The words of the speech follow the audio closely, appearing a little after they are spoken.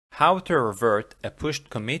How to revert a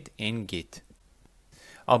pushed commit in Git.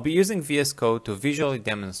 I'll be using VS Code to visually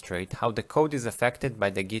demonstrate how the code is affected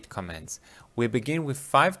by the Git commands. We begin with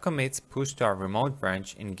 5 commits pushed to our remote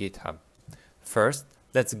branch in GitHub. First,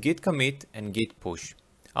 let's git commit and git push.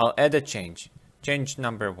 I'll add a change. Change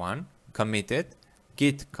number 1, committed,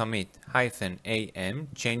 git commit -am,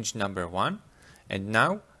 change number 1, and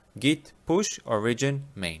now git push origin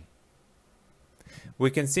main. We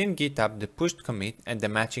can see in GitHub the pushed commit and the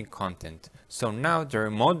matching content, so now the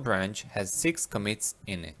remote branch has 6 commits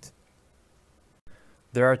in it.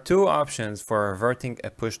 There are 2 options for reverting a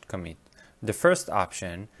pushed commit. The first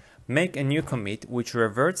option, make a new commit which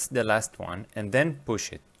reverts the last one and then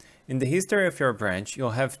push it. In the history of your branch,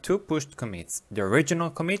 you'll have 2 pushed commits, the original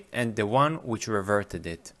commit and the one which reverted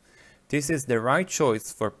it. This is the right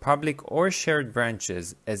choice for public or shared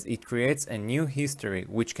branches as it creates a new history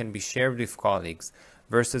which can be shared with colleagues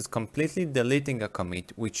versus completely deleting a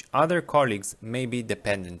commit which other colleagues may be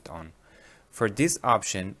dependent on. For this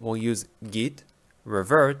option, we'll use git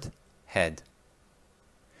revert head.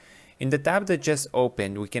 In the tab that just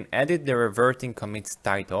opened, we can edit the reverting commit's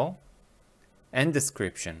title and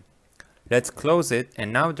description. Let's close it,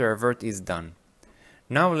 and now the revert is done.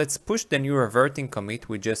 Now let's push the new reverting commit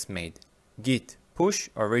we just made, git push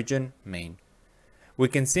origin main. We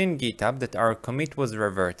can see in GitHub that our commit was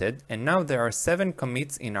reverted, and now there are 7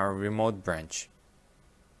 commits in our remote branch.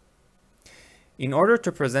 In order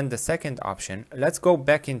to present the second option, let's go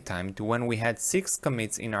back in time to when we had 6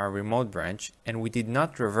 commits in our remote branch and we did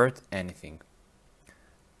not revert anything.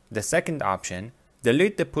 The second option,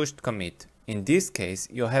 delete the pushed commit. In this case,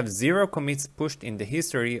 you'll have 0 commits pushed in the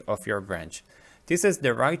history of your branch. This is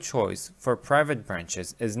the right choice for private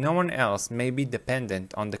branches as no one else may be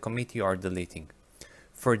dependent on the commit you are deleting.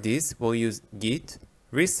 For this, we'll use git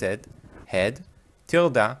reset head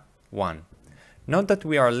 -1. Note that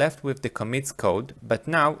we are left with the commits code, but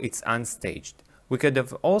now it's unstaged. We could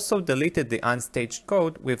have also deleted the unstaged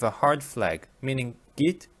code with a hard flag, meaning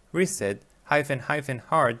git reset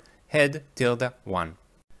 --hard head -1.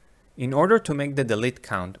 In order to make the delete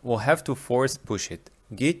count, we'll have to force push it.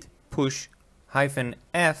 Git push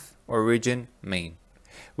 -f origin main.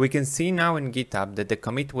 We can see now in GitHub that the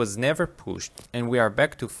commit was never pushed and we are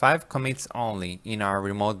back to 5 commits only in our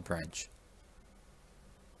remote branch.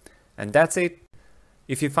 And that's it.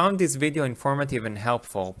 If you found this video informative and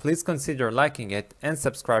helpful, please consider liking it and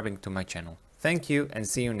subscribing to my channel. Thank you and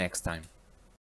see you next time.